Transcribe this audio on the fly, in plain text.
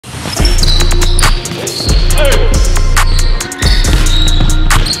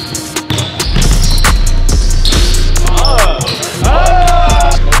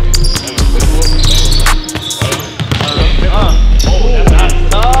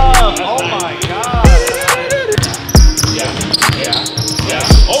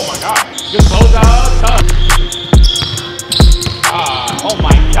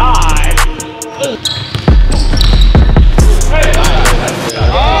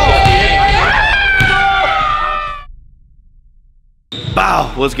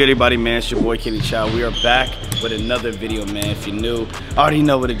What's good, everybody, man? It's your boy Kenny Chao. We are back with another video, man. If you're new, already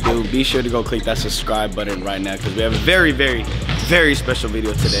know what to do. Be sure to go click that subscribe button right now because we have a very special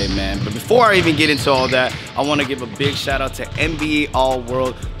video today, man. But before I even get into all that, I want to give a big shout out to NBA All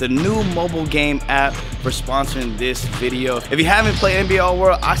World, the new mobile game app, for sponsoring this video. If you haven't played NBA All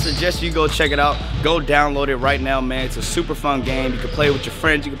World, I suggest you go check it out. Go download it right now, man. It's a super fun game. You can play with your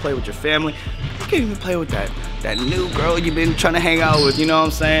friends, you can play with your family. You can even play with that new girl you've been trying to hang out with, you know what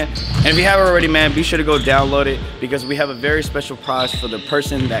I'm saying? And if you haven't already, man, be sure to go download it because we have a very special prize for the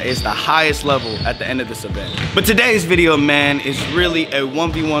person that is the highest level at the end of this event. But today's video, man, is really a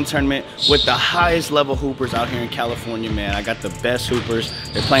 1v1 tournament with the highest level hoopers out here in California, man. I got the best hoopers.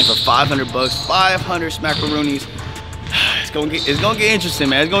 They're playing for 500 bucks, 500 smackaroonies. It's gonna get interesting,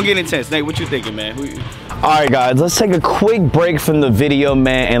 man. It's gonna get intense. Nate, what you thinking, man? All right, guys, let's take a quick break from the video,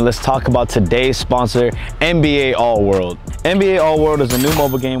 man, and let's talk about today's sponsor, NBA All World. NBA All World is a new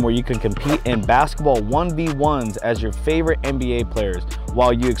mobile game where you can compete in basketball 1v1s as your favorite NBA players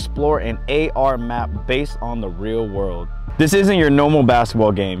while you explore an AR map based on the real world. This isn't your normal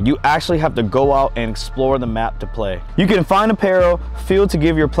basketball game. You actually have to go out and explore the map to play. You can find apparel, fuel to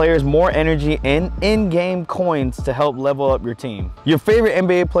give your players more energy, and in-game coins to help level up your team. Your favorite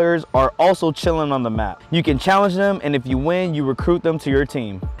NBA players are also chilling on the map. You can challenge them, and if you win, you recruit them to your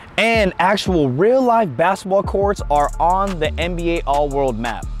team. And actual real-life basketball courts are on the NBA All World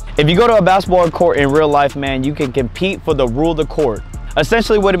map. If you go to a basketball court in real life, man, you can compete for the rule of the court.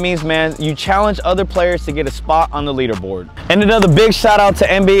 Essentially what it means, man, you challenge other players to get a spot on the leaderboard. And another big shout out to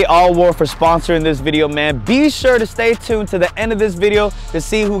NBA All World for sponsoring this video, man. Be sure to stay tuned to the end of this video to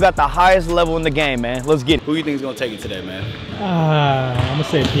see who got the highest level in the game, man. Let's get it. Who you think is gonna take it today, man? I'm gonna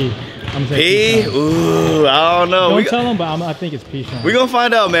say P. P? Ooh, I don't know. Don't tell him, but I think it's P. We're gonna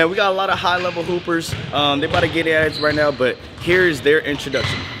find out, man. We got a lot of high-level hoopers. They about to get at it right now, but here is their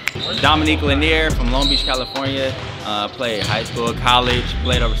introduction. Dominique Lanier from Long Beach, California. Played high school, college,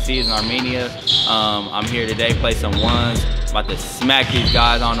 played overseas in Armenia. I'm here today, play some ones. About to smack these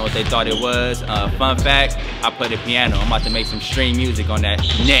guys. I don't know what they thought it was. Fun fact, I play the piano. I'm about to make some string music on that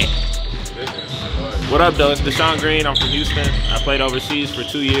net. What up, though? It's Deshaun Green. I'm from Houston. I played overseas for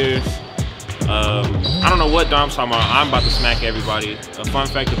 2 years. I don't know what Dom's talking about. I'm about to smack everybody. A fun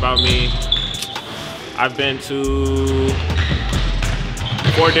fact about me, I've been to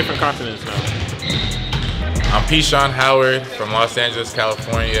 4 different continents now. I'm P. Sean Howard from Los Angeles,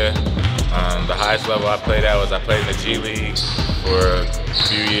 California. The highest level I played at was I played in the G League for a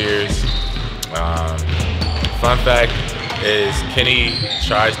few years. Fun fact is Kenny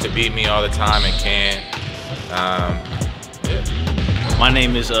tries to beat me all the time and can't. Yeah. My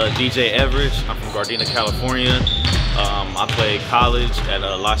name is DJ Everett. I'm from Gardena, California. I played college at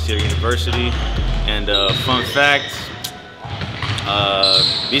La Sierra University. And fun fact,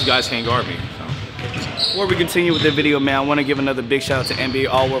 these guys can't guard me. Before we continue with the video, man, I want to give another big shout out to NBA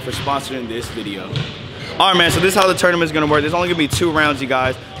All World for sponsoring this video. All right, man, so this is how the tournament is going to work. There's only going to be 2 rounds, you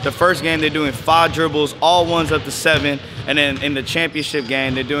guys. The first game, they're doing 5 dribbles, all ones up to 7. And then in the championship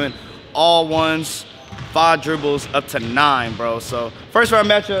game, they're doing all ones, 5 dribbles up to 9, bro. So first round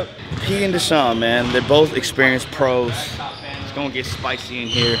matchup, P and Deshaun, man. They're both experienced pros. It's going to get spicy in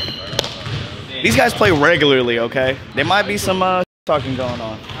here. These guys play regularly, okay? There might be some talking going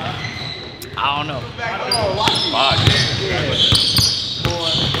on. I don't know.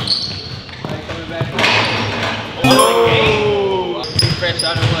 Oh! Fresh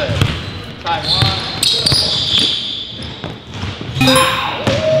out of what? Taiwan.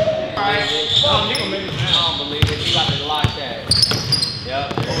 Alright. I don't believe it. You got to lock that.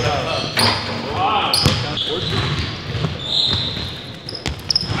 Yep. Hold up. Wow.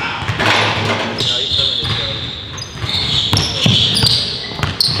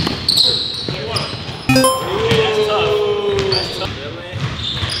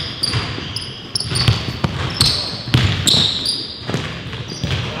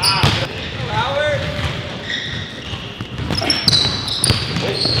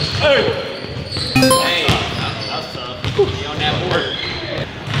 Hey, that's tough. Be on that board.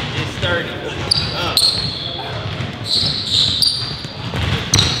 It's sturdy.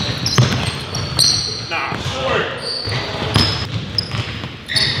 Nah, short.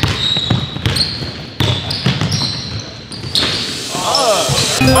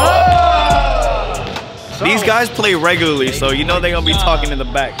 These guys play regularly, so you know they're going to be talking in the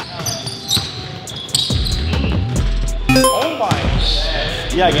back. Oh my.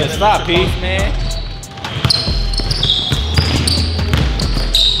 Yeah, I guess. Stop, P. Man.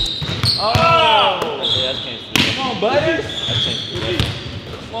 Oh! Yeah, that's can't Come on, buddy.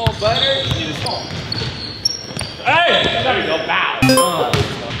 Come on, butter. Hey! There we go. Bow.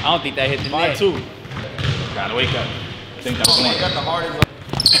 I don't think that hit the net. 5-2. Gotta wake up. I think that was one. got the hardest.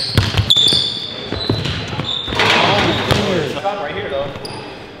 Stop right here though.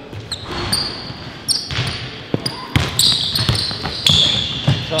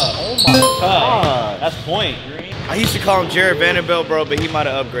 Tough. Oh my God. That's point. I used to call him Jared Vanderbilt, bro, but he might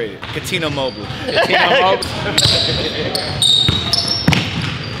have upgraded. Katino Mobley.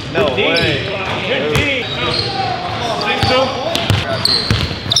 No way. Good D. 6-2.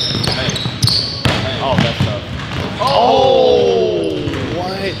 Oh, that's tough. Oh!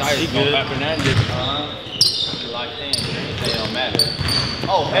 What? He good. Fernandez. Locked in. It don't matter.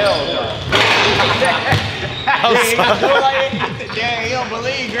 Oh, hell no. Damn, he don't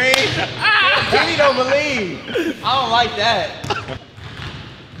believe, Green. He don't believe. I don't like that.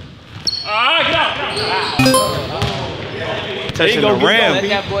 Get out. Touching the rim. Let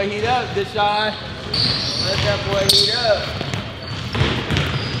that boy heat up, Deshaun. Let that boy heat up.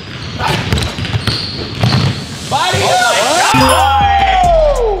 Body up!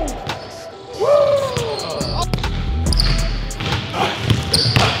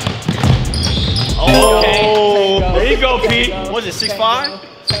 Oh, There you go, Pete. was it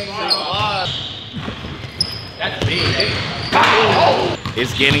 6'5"? That's big.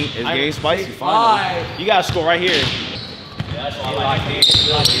 It's getting spicy. Finally, you gotta score right here. That's why I like it.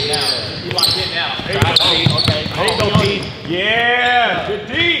 You locked in now. There you go, Pete. Okay. There you go, Pete. Yeah. Good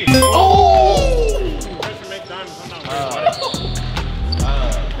D. Oh! Pressure make diamonds. I'm not worried about it.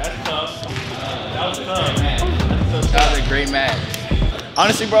 That's tough. That was tough. That was a great match.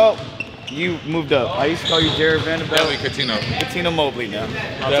 Honestly, bro, you moved up. I used to call you Jared Vanderbilt. Definitely Catino. Katino Mobley now.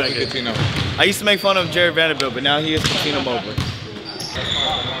 Definitely Catino. I used to make fun of Jared Vanderbilt, but now he is Katino Mobley.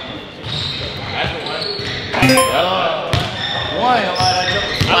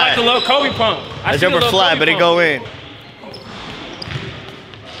 I like the little Kobe pump. That jumper flat, but it go in.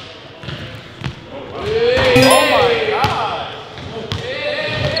 Oh my God.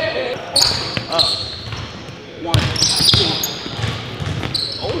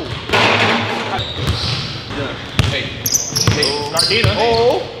 Gardena.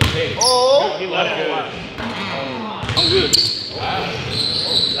 Oh! Oh! He left it. I'm good.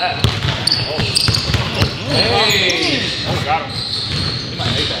 Oh, got him. He might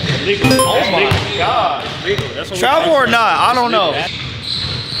hate that. Legal. Oh my God! Legal. Travel or not? I don't know.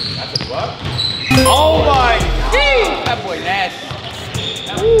 Oh my! That boy nasty.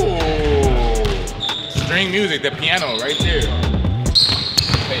 Ooh. String music, the piano right there.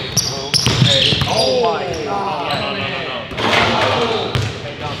 Oh my God!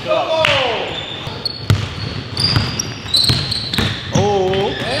 Oh! Oh!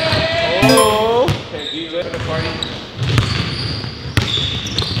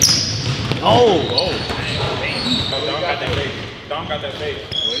 Oh! Dom got that face. Dom got that face.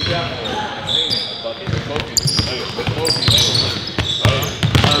 What you got?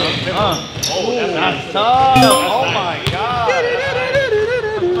 Oh, that's Tough! Oh my God!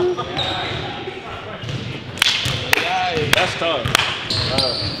 That's tough.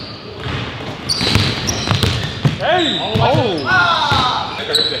 Hey! Oh!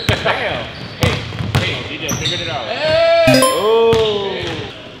 Damn. Hey, DJ figured it out. Oh!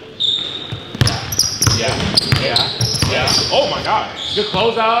 Yeah. Oh my God. Good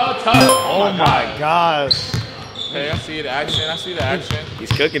closeout. Tough. Oh my gosh! Hey, I see the action. I see the action.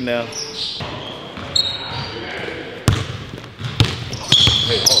 He's cooking now.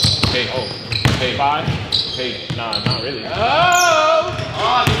 Hey, 5. Hey, nah, not really.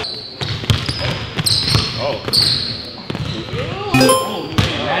 I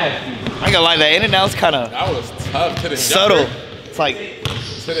ain't gonna lie, that in and out's kind of That was tough to the subtle. jumper. It's like,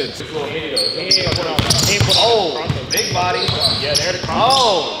 To the oh, big body. Yeah, there the cross.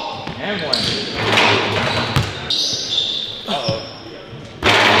 Oh, and one.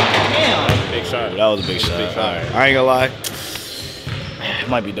 Big shot. that was a big shot. All right, I ain't gonna lie. It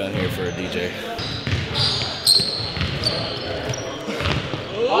might be done here for a DJ.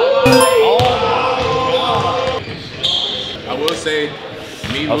 I will say,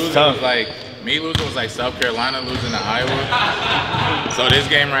 me That was losing tough. was like South Carolina losing to Iowa. So this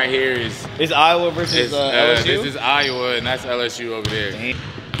game right here is It's Iowa versus LSU. this is Iowa and that's LSU over there.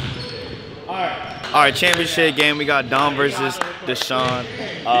 All right, championship game. We got Dom versus Deshaun.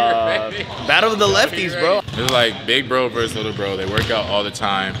 Battle of the lefties, bro. This is like big bro versus little bro. They work out all the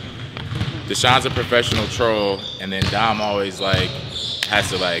time. Deshaun's a professional troll, and then Dom always like has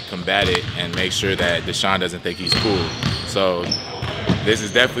to like combat it and make sure that Deshaun doesn't think he's cool. So this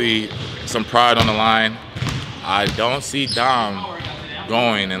is definitely some pride on the line. I don't see Dom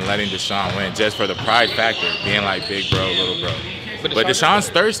going and letting Deshaun win just for the pride factor, being like big bro, little bro. But Deshaun's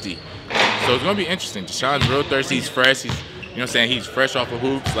thirsty. So it's gonna be interesting. Deshaun's real thirsty, he's fresh, he's, you know what I'm saying, he's fresh off of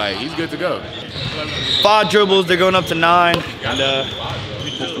hoops, like he's good to go. 5 dribbles, they're going up to 9. And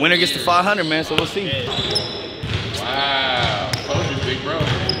winner gets to 500, man, so we'll see. Wow, told you, big bro.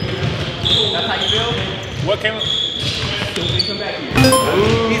 That's how you feel? What came up?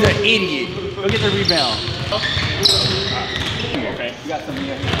 He's an idiot. Go get the rebound. Okay. You got something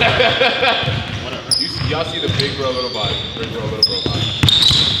here. Y'all see the big bro, little body. Big bro, little bro body.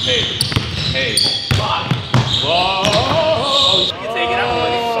 Hey. Whoa! You can take it out on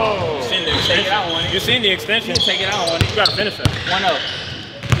it. Take it out on it. You seen the extension? Take it out on it. You gotta finish that. 1-0.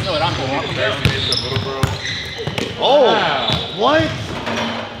 You know what I'm doing. Little bro. Oh! Wow. What?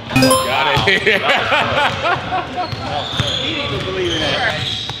 Got it. He didn't even believe in that.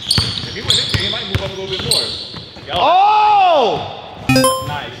 If he went in there, he might move up a little bit more. Oh!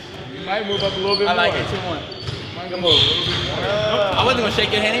 Nice. He might move up a little bit more. I like it. 2-1. Come on. I wasn't gonna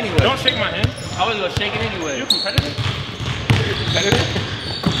shake your hand anyway. Don't shake my hand. I wasn't gonna shake it anyway. You're competitive?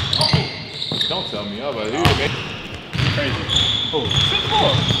 Don't tell me. Oh, but Crazy. Oh.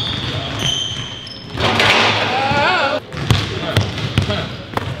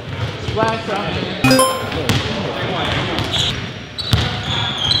 6-4. Splash time.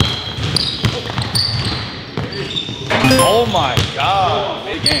 Oh my God.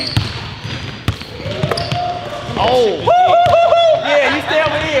 Big game. Oh. Yeah, you stay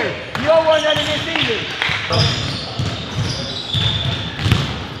over here. You don't want nothing this season.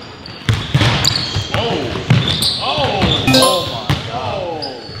 Oh my God.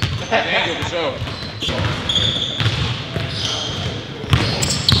 Angel for sure.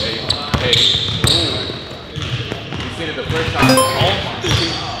 Hey. You seen it the first time. Oh my.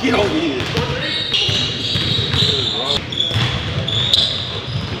 Get over here.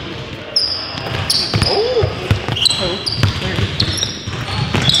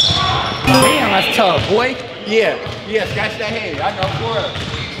 Damn, that's tough, boy. Yeah, scratch that head. I know for us.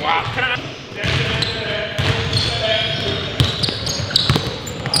 Wow.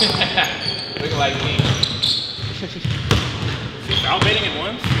 Looking like me. Outbidding it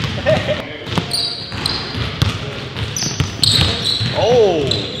once. Oh.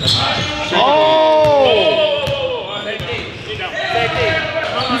 Oh.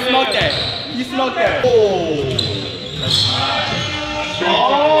 You smoked that. You smoked that. Oh.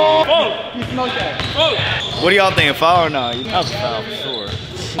 Oh. You smoked that. What do y'all think? Foul or not? That was foul for sure.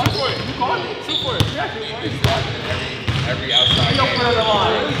 Every outside game. Put it on the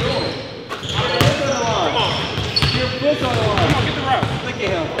line. Come on. Your foot's on the line. Come on, get the route. Look at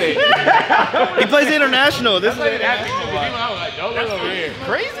him. He plays international. This is Don't look over here.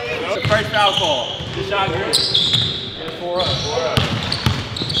 crazy. It's the first foul call. Deshaun Green. Get 4 up.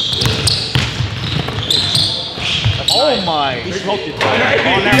 Oh my. He smoked it. On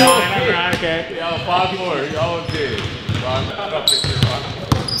that line. Okay. Y'all 5-4. Y'all did.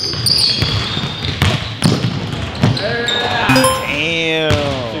 Damn.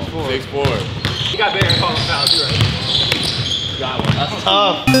 6-4. You got better than calling fouls. You're right. Got one. That's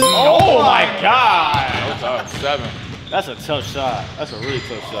tough. Oh my God. That's tough. 7. That's a tough shot. That's a really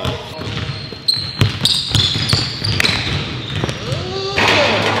tough shot.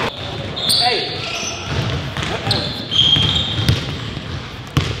 Hey.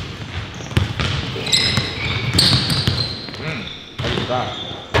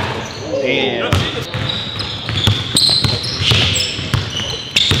 Damn.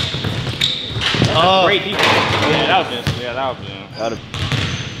 Oh. Great defense. Yeah, that was good. Yeah, that was good. Got it.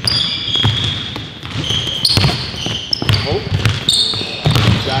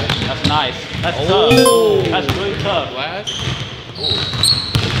 That's nice. That's Oh. tough. That's really tough. Last.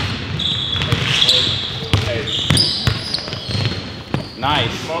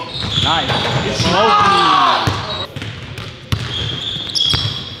 Nice. Nice. He's smoking.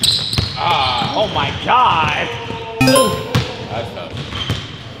 Oh my God. That's tough.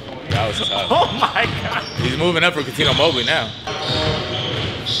 That was tough. Oh my God. He's moving up for Coutinho Mobley now.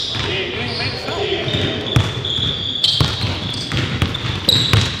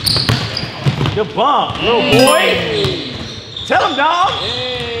 Good bump, little boy. Tell him, dog.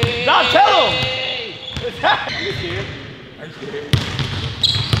 Dog, tell him. Are you scared? Are you scared?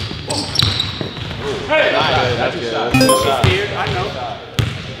 Hey, That's good. That's you good. scared? I know.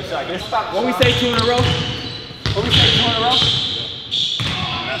 What we say 2 in a row? What we say 2 in a row?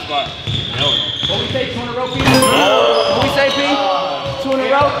 That's fine. What we say 2 in a row, P? What we say, P? 2 in a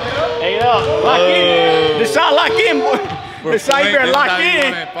row? Hey, up. Lock in. The shot lock in, boy. The shot you better lock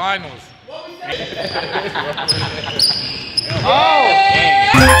in. Finals. Oh.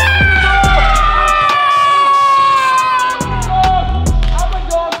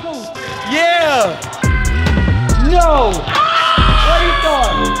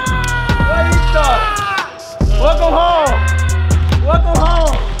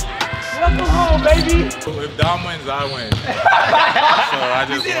 If Dom wins, I win. So I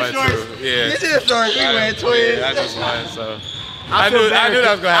just won too. Yeah. You see the story? We win, twins. Yeah, I just won. So I knew that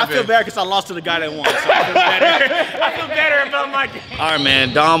was gonna happen. I feel bad because I lost to the guy that won. So I feel better. I feel better about my game. All right,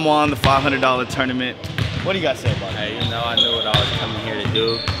 man. Dom won the $500 tournament. What do you got to say about it? Hey, you know, I knew what I was coming here to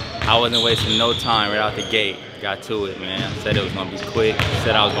do. I wasn't wasting no time right out the gate. Got to it, man. Said it was gonna be quick.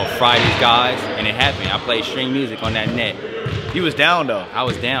 Said I was gonna fry these guys, and it happened. I played string music on that net. You was down though. I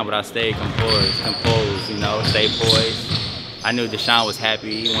was down, but I stayed composed, you know, stayed poised. I knew Deshaun was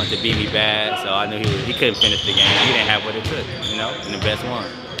happy. He wanted to beat me bad, so I knew he couldn't finish the game. He didn't have what it took, you know, and the best one.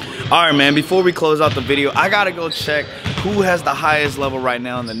 All right, man, before we close out the video, I gotta go check who has the highest level right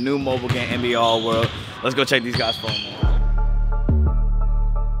now in the new mobile game NBA All World. Let's go check these guys' phone, man.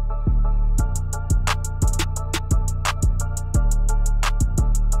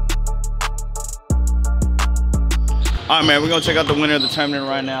 All right, man, we're gonna check out the winner of the tournament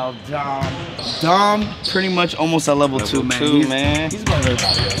right now, Dom. Dom, pretty much almost at level 2, man. He's above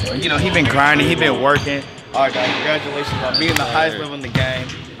everybody else, bro. You know, he's been grinding, he's been working. All right, guys, congratulations on being the highest level in the game.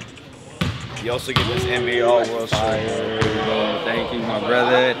 You also get this NBA All World shirt. Thank you, my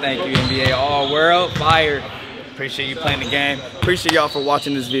brother. Thank you, NBA All World. Fire. Appreciate you playing the game. Appreciate y'all for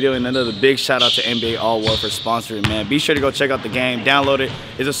watching this video, and another big shout out to NBA All World for sponsoring, man. Be sure to go check out the game, download it.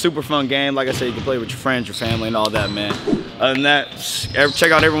 It's a super fun game. Like I said, you can play with your friends, your family, and all that, man. Other than that,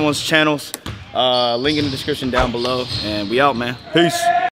 check out everyone's channels. Link in the description down below, and we out, man. Peace.